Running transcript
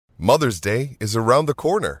Mother's Day is around the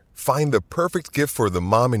corner. Find the perfect gift for the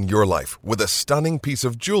mom in your life with a stunning piece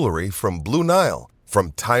of jewelry from Blue Nile.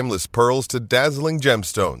 From timeless pearls to dazzling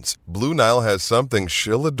gemstones, Blue Nile has something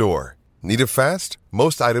she'll adore. Need it fast?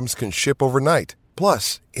 Most items can ship overnight.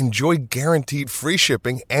 Plus, enjoy guaranteed free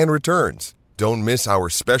shipping and returns. Don't miss our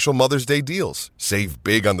special Mother's Day deals. Save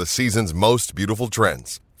big on the season's most beautiful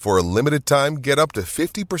trends. For a limited time, get up to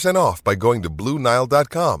 50% off by going to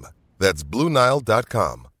BlueNile.com. That's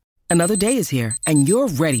BlueNile.com. Another day is here, and you're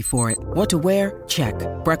ready for it. What to wear? Check.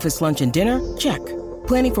 Breakfast, lunch, and dinner? Check.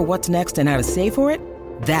 Planning for what's next and how to save for it?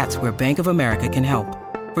 That's where Bank of America can help.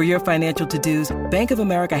 For your financial to-dos, Bank of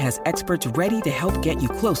America has experts ready to help get you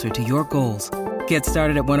closer to your goals. Get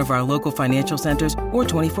started at one of our local financial centers or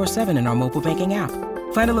 24/7 in our mobile banking app.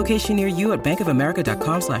 Find a location near you at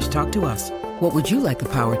bankofamerica.com/talktous. What would you like the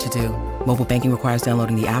power to do? Mobile banking requires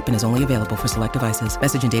downloading the app and is only available for select devices.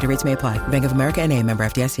 Message and data rates may apply. Bank of America N.A., member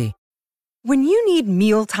FDIC. When you need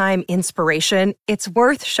mealtime inspiration, it's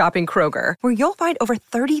worth shopping Kroger, where you'll find over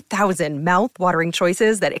 30,000 mouth-watering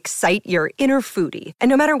choices that excite your inner foodie. And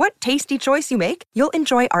no matter what tasty choice you make, you'll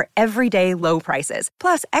enjoy our everyday low prices,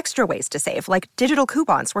 plus extra ways to save, like digital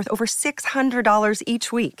coupons worth over $600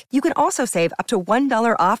 each week. You can also save up to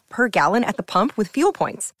 $1 off per gallon at the pump with fuel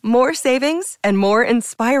points. More savings and more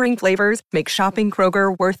inspiring flavors make shopping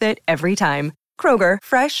Kroger worth it every time. Kroger,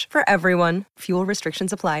 fresh for everyone. Fuel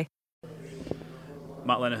restrictions apply.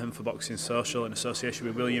 Matt Lenehan for Boxing Social in association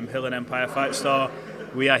with William Hill and Empire Fight Store.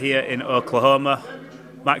 We are here in Oklahoma.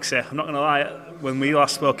 Maxi, I'm not going to lie, when we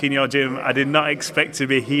last spoke in your gym, I did not expect to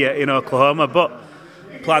be here in Oklahoma, but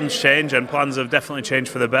plans change and plans have definitely changed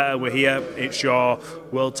for the better. We're here, it's your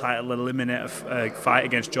world title eliminator fight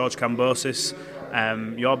against George Kambosos.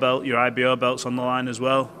 Your belt, your IBO belt's on the line as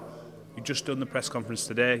well. You've just done the press conference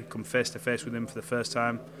today, come face to face with him for the first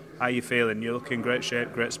time. How are you feeling? You're looking in great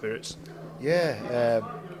shape, great spirits. Yeah,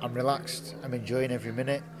 I'm relaxed. I'm enjoying every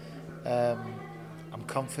minute. I'm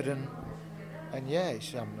confident, and yeah,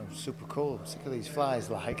 I'm super cool. I'm sick of these flies.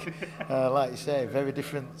 Like you say, very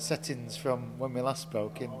different settings from when we last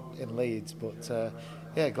spoke in Leeds. But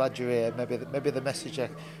yeah, glad you're here. Maybe the message I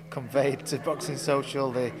conveyed to Boxing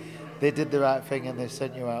Social, they did the right thing and they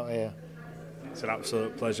sent you out here. It's an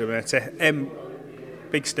absolute pleasure, mate.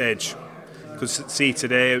 Big stage. Because see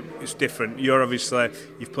today it's different.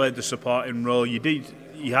 You've played the supporting role. You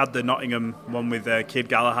had the Nottingham one with Kid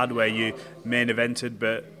Galahad where you main evented,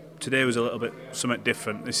 but today was a little bit something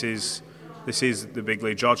different. This is the big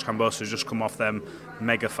league. George Kambosos has just come off them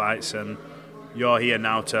mega fights, and you're here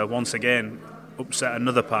now to once again upset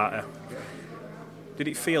another party. Did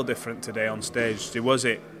it feel different today on stage? Was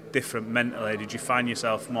it different mentally? Did you find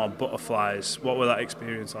yourself more butterflies? What was that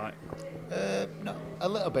experience like? No, a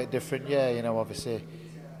little bit different, yeah. You know, obviously,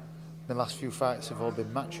 the last few fights have all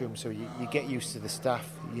been matchroom, so you get used to the staff.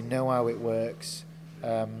 You know how it works.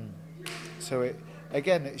 So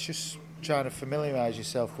it's just trying to familiarise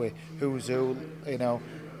yourself with who's who. You know,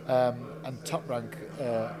 and Top Rank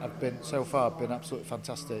have been absolutely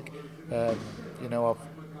fantastic. You know,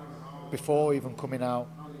 before even coming out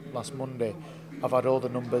last Monday, I've had all the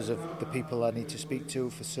numbers of the people I need to speak to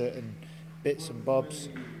for certain bits and bobs.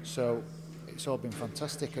 So it's all been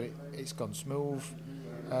fantastic, and it's gone smooth.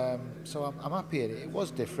 So I'm happy. It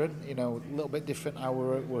was different, you know, a little bit different.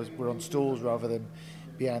 We're on stools rather than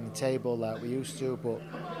behind the table like we used to, but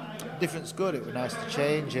different's good. It was nice to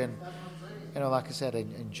change, and you know, like I said,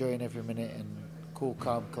 enjoying every minute and cool,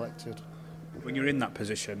 calm, collected. When you're in that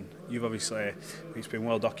position, it's been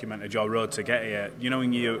well documented your road to get here. You know,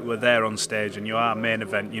 when you were there on stage and you are main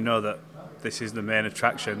event, you know that this is the main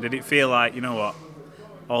attraction. Did it feel like, you know what,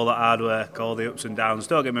 all that hard work, all the ups and downs,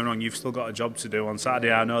 don't get me wrong, you've still got a job to do on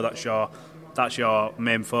Saturday. I know that's your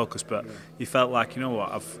main focus, but you felt like, you know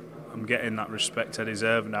what, I'm getting that respect I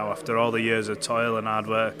deserve now after all the years of toil and hard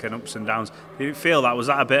work and ups and downs. Did you feel that? Was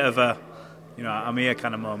that a bit of a, you know, I'm here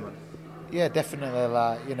kind of moment? Yeah, definitely.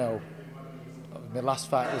 Like, you know, my last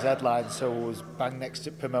fight was headlined, so it was bang next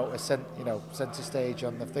to promoter, centre stage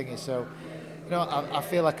on the thingy. So, you know, I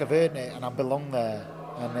feel like I've earned it and I belong there,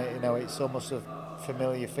 and you know, it's almost a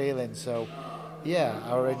familiar feeling. So, yeah,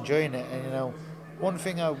 I was enjoying it. And you know, one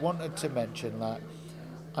thing I wanted to mention, like,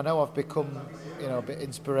 I know I've become, you know, a bit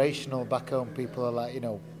inspirational back home. People are like, you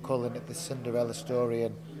know, calling it the Cinderella story,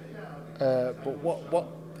 and but what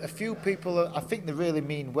a few people, I think they really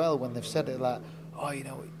mean well when they've said it, like, oh, you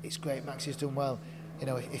know, it's great, Maxi's done well. You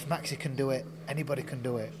know, if Maxi can do it, anybody can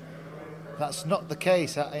do it. That's not the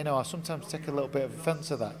case. I sometimes take a little bit of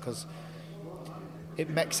offence at that, because it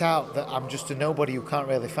makes out that I'm just a nobody who can't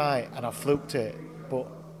really fight and I've fluked it. But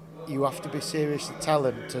you have to be seriously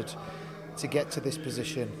talented to get to this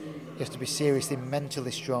position. You have to be seriously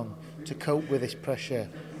mentally strong to cope with this pressure.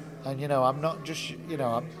 And, you know, I'm not just, you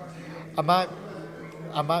know, I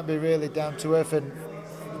might be really down to earth and,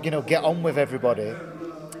 you know, get on with everybody.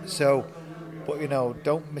 So, but, you know,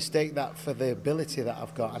 don't mistake that for the ability that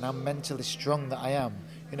I've got, and I'm mentally strong that I am.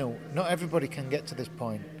 You know, not everybody can get to this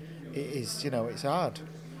point. It is, you know, it's hard.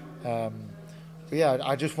 But yeah,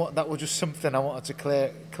 that was just something I wanted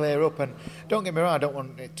to clear up. And don't get me wrong, I don't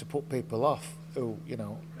want it to put people off. Who, you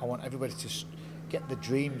know, I want everybody to get the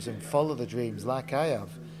dreams and follow the dreams like I have.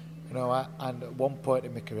 You know, and at one point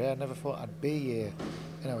in my career, I never thought I'd be here.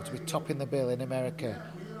 You know, to be topping the bill in America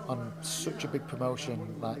on such a big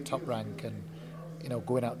promotion like Top Rank, and, you know,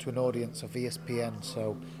 going out to an audience of ESPN.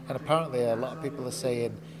 So, and apparently a lot of people are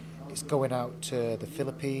saying it's going out to the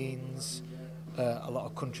Philippines, a lot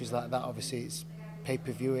of countries like that. Obviously, it's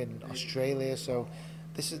pay-per-view in Australia. So,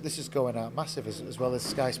 this is going out massive, as well as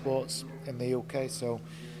Sky Sports in the UK. So,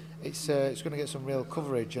 it's going to get some real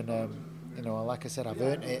coverage, and you know, like I said, I've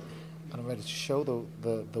earned it, and I'm ready to show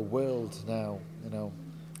the world now, you know,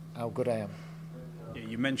 how good I am. Yeah,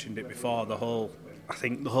 you mentioned it before, I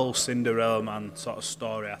think the whole Cinderella Man sort of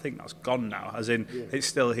story, I think that's gone now, as in, it's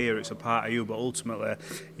still here, it's a part of you, but ultimately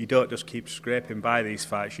you don't just keep scraping by these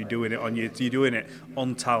fights, you're doing it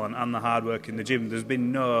on talent and the hard work in the gym. There's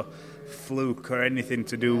been no fluke or anything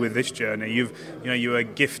to do with this journey. You were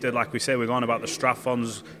gifted, like we say, we're going about the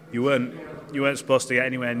Strathons. You weren't supposed to get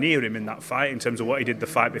anywhere near him in that fight in terms of what he did the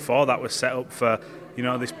fight before. That was set up for, you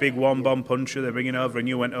know, this big one-bomb puncher they're bringing over, and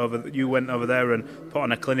you went over there and put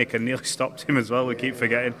on a clinic and nearly stopped him as well. We keep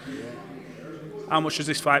forgetting. How much does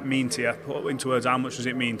this fight mean to you? Put into words, how much does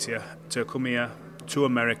it mean to you to come here to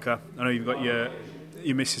America? I know you've got your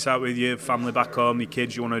missus out with your family back home, your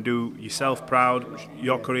kids. You want to do yourself proud,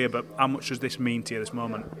 your career, but how much does this mean to you, this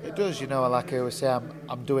moment? It does, you know. Like I always say,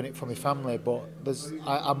 I'm doing it for my family, but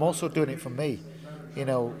I'm also doing it for me. You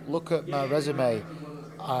know, look at my resume.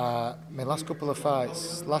 My last couple of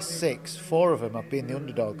fights, last 6, 4 of them I've been the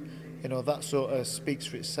underdog. You know, that sort of speaks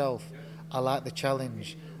for itself. I like the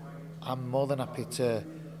challenge. I'm more than happy to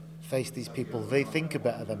face these people. They think are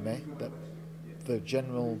better than me. That the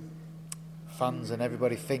general fans and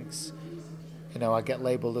everybody thinks, you know, I get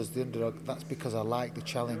labelled as the underdog. That's because I like the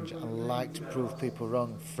challenge. I like to prove people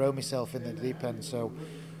wrong, throw myself in the deep end. So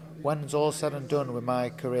when it's all said and done with my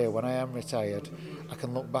career, when I am retired, I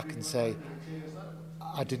can look back and say,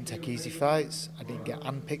 I didn't take easy fights, I didn't get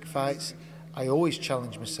handpicked fights. I always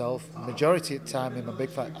challenge myself. Majority of the time in my big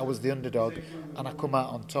fight, I was the underdog, and I come out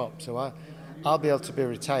on top. So I'll be able to be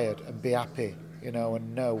retired and be happy, you know,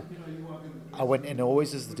 and know I went in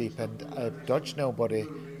always as the deep end. I dodged nobody,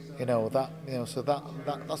 you know, that, you know. So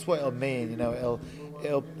that's what it'll mean, you know.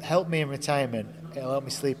 It'll help me in retirement. It'll help me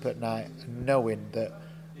sleep at night, knowing that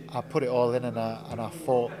I put it all in, and I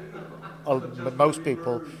fought most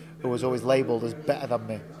people who was always labelled as better than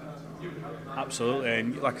me. Absolutely,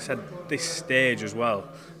 and like I said, this stage as well.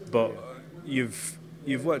 But you've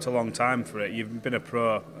worked a long time for it. You've been a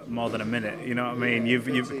pro more than a minute. You know what I mean? You've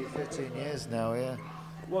 15 years now, yeah.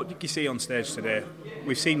 What did you see on stage today?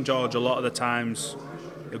 We've seen George a lot of the times.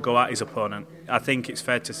 He'll go at his opponent. I think it's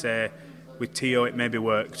fair to say, with Tio it maybe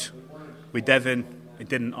worked. With Devin, it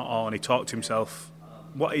didn't at all, and he talked to himself.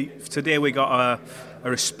 Today we got a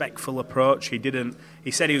respectful approach.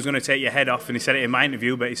 He said he was going to take your head off, and he said it in my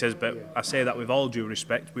interview, but he says, but I say that with all due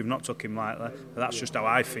respect, we've not took him lightly, but that's just how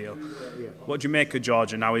I feel. What do you make of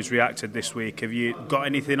George and how he's reacted this week? Have you got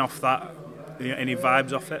anything off that, any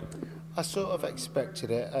vibes off it? I sort of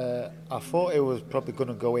expected it. I thought it was probably going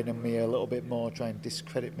to go in on me a little bit more, try and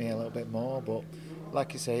discredit me a little bit more, but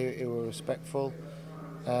like you say, it was respectful.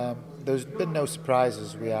 There's been no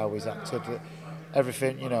surprises. We always acted.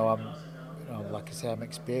 Everything, you know, like I say, I'm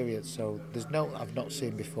experienced, so I've not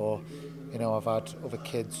seen before. You know, I've had other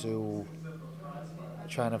kids who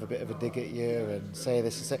try and have a bit of a dig at you and say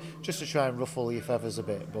this and say, just to try and ruffle your feathers a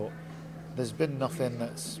bit, but there's been nothing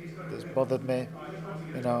that's bothered me.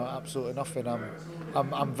 You know, absolutely nothing.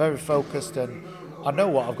 I'm very focused, and I know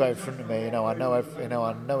what I've got in front of me. You know, I know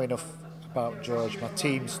enough about George. My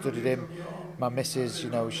team studied him. My missus, you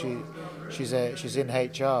know, she's in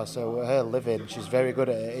HR, so her living, she's very good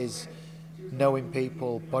at it, is knowing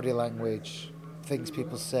people, body language, things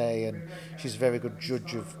people say, and she's a very good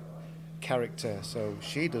judge of character. So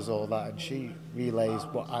she does all that, and she relays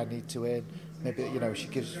what I need to hear. Maybe, you know, she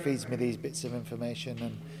feeds me these bits of information,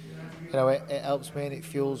 and, you know, it helps me and it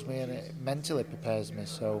fuels me and it mentally prepares me.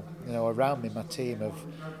 So, you know, around me, my team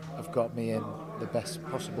have got me in the best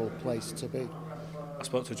possible place to be. I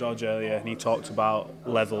spoke to George earlier and he talked about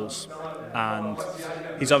levels, and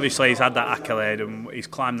he's had that accolade and he's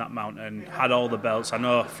climbed that mountain, had all the belts. I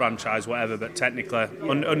know franchise, whatever, but technically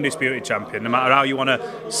undisputed champion. No matter how you want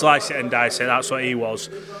to slice it and dice it, that's what he was.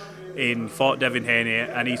 In fought Devin Haney,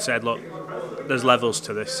 and he said, look, there's levels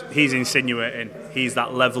to this. He's insinuating he's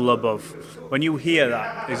that level above. When you hear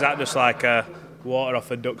that, is that just like a water off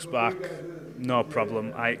a duck's back? No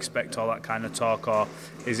problem, I expect all that kind of talk, or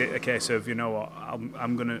is it a case of, you know what,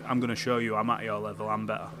 I'm gonna show you I'm at your level, I'm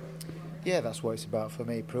better? Yeah, that's what it's about for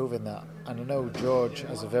me, proving that. And I know George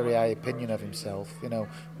has a very high opinion of himself. You know,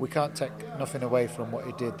 we can't take nothing away from what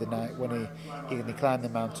he did the night when he climbed the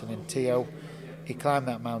mountain in Tio. He climbed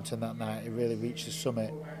that mountain that night, he really reached the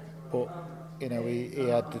summit. But, you know, he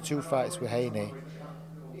had the 2 fights with Haney.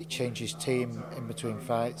 He changed his team in between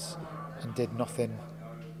fights and did nothing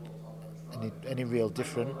any real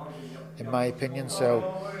different, in my opinion. So,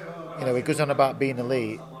 you know, he goes on about being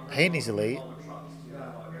elite. Haney's elite.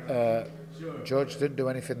 George didn't do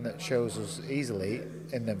anything that shows us he's elite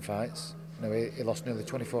in them fights. You know, he lost nearly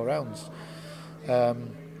 24 rounds.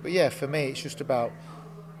 But yeah, for me, it's just about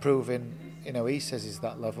proving. You know, he says he's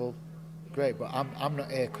that level. Great, but I'm not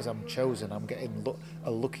here because I'm chosen. I'm getting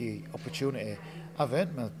a lucky opportunity. I've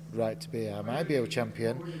earned my right to be here. I'm IBO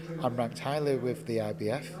champion. I'm ranked highly with the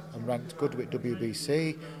IBF. I'm ranked good with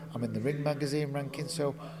WBC. I'm in the Ring Magazine ranking.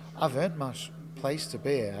 So I've earned my place to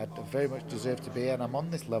be here. I very much deserve to be here, and I'm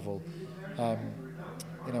on this level.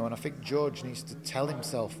 You know, and I think George needs to tell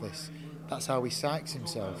himself this. That's how he psychs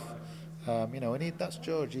himself. You know, and that's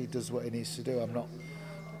George. He does what he needs to do. I'm not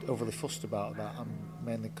overly fussed about that. I'm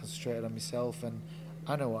mainly concentrated on myself, and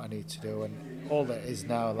I know what I need to do. And all that is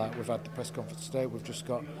now, like we've had the press conference today, we've just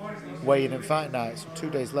got weigh-in and fight night, so 2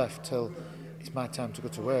 days left till it's my time to go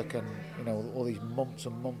to work. And you know, all these months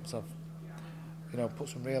and months I've, you know, put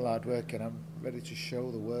some real hard work in. I'm ready to show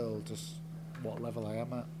the world just what level I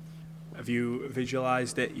am at. Have you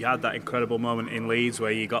visualised it? You had that incredible moment in Leeds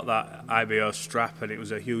where you got that IBO strap and it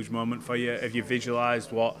was a huge moment for you. Have you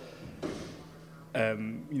visualised what,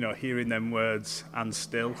 you know, hearing them words and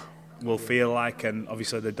still will feel like? And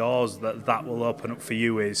obviously the doors that will open up for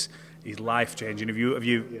you is life-changing. Have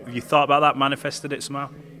you thought about that, manifested it somehow?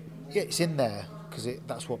 Yeah, it's in there because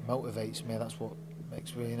that's what motivates me. That's what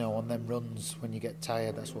makes me, you know, on them runs when you get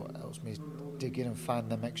tired, that's what helps me dig in and find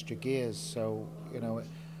them extra gears. So, you know,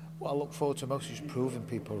 what I look forward to most is proving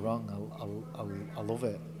people wrong. I love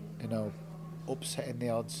it, you know, upsetting the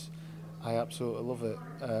odds. I absolutely love it.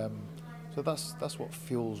 So that's what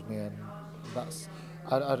fuels me, and that's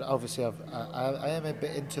I am a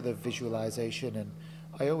bit into the visualisation, and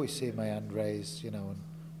I always see my hand raised, you know, and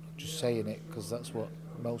not just saying it because that's what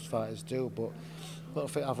most fighters do. But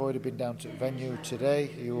look, I've already been down to the venue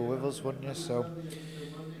today. You were with us, weren't you? So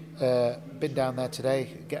been down there today,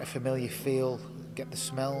 get a familiar feel, get the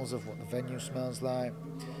smells of what the venue smells like.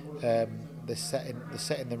 They're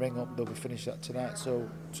setting the ring up. They'll be finished that tonight. So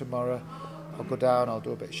tomorrow I'll go down. I'll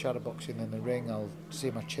do a bit of shadow boxing in the ring. I'll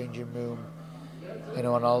see my changing room, you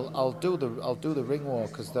know, and I'll do the ring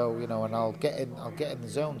walk as though, you know, and I'll get in the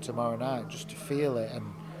zone tomorrow night just to feel it and,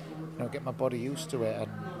 you know, get my body used to it.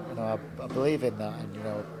 And you know, I believe in that, and you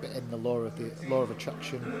know, in the law of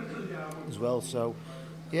attraction as well. So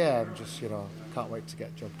yeah, I'm just, you know, can't wait to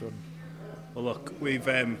get the job done. Well, look, we've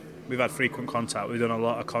had frequent contact. We've done a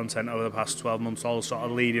lot of content over the past 12 months, all sort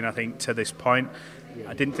of leading, I think, to this point.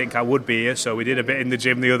 I didn't think I would be here, so we did a bit in the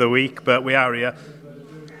gym the other week, but we are here.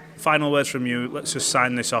 Final words from you. Let's just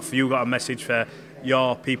sign this off. You've got a message for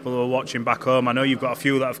your people who are watching back home. I know you've got a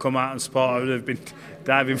few that have come out and supported. They've been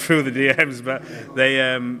diving through the DMs, but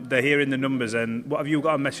they're hearing the numbers. And what have you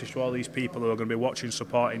got a message to all these people who are going to be watching,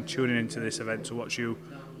 supporting, tuning into this event to watch you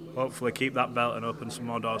hopefully keep that belt and open some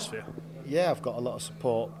more doors for you? Yeah, I've got a lot of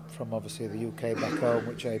support from obviously the UK back home,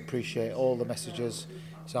 which I appreciate. All the messages,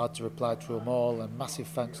 it's hard to reply to them all, and massive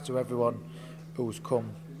thanks to everyone who's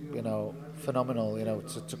come, you know, phenomenal, you know,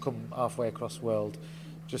 to come halfway across the world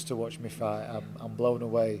just to watch me fight. I'm blown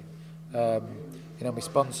away. You know, my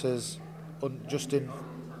sponsors, Justin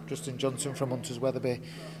Johnson from Hunters Weatherby,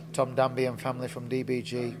 Tom Danby and family from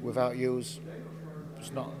DBG. Without Hughes,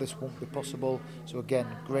 this won't be possible. So again,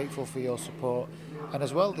 grateful for your support. And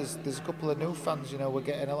as well, there's a couple of new fans. You know, we're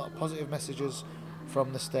getting a lot of positive messages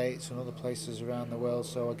from the States and other places around the world.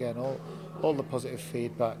 So again, all the positive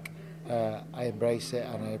feedback, I embrace it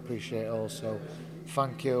and I appreciate it all. So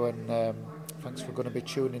thank you, and thanks for going to be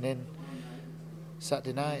tuning in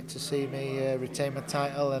Saturday night to see me retain my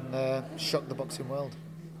title and shock the boxing world.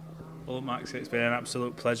 Well, Maxi, it's been an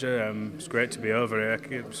absolute pleasure. It's great to be over here.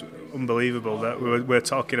 It's unbelievable that we were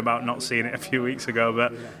talking about not seeing it a few weeks ago,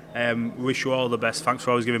 but wish you all the best. Thanks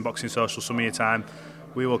for always giving Boxing Social some of your time.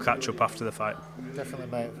 We will catch up after the fight. Definitely,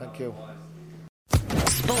 mate. Thank you.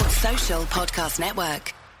 Sports Social Podcast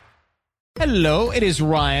Network. Hello, it is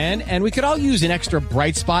Ryan, and we could all use an extra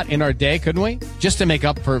bright spot in our day, couldn't we? Just to make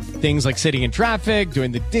up for things like sitting in traffic,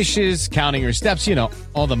 doing the dishes, counting your steps, you know,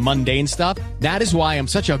 all the mundane stuff. That is why I'm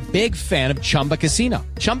such a big fan of Chumba Casino.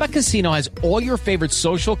 Chumba Casino has all your favorite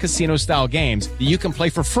social casino-style games that you can play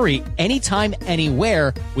for free anytime,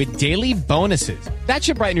 anywhere with daily bonuses. That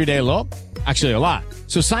should brighten your day a little. Actually, a lot.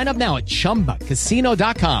 So sign up now at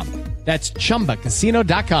ChumbaCasino.com. That's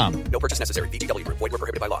ChumbaCasino.com. No purchase necessary. VGW Group. Void where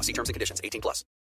prohibited by law. See terms and conditions. 18+.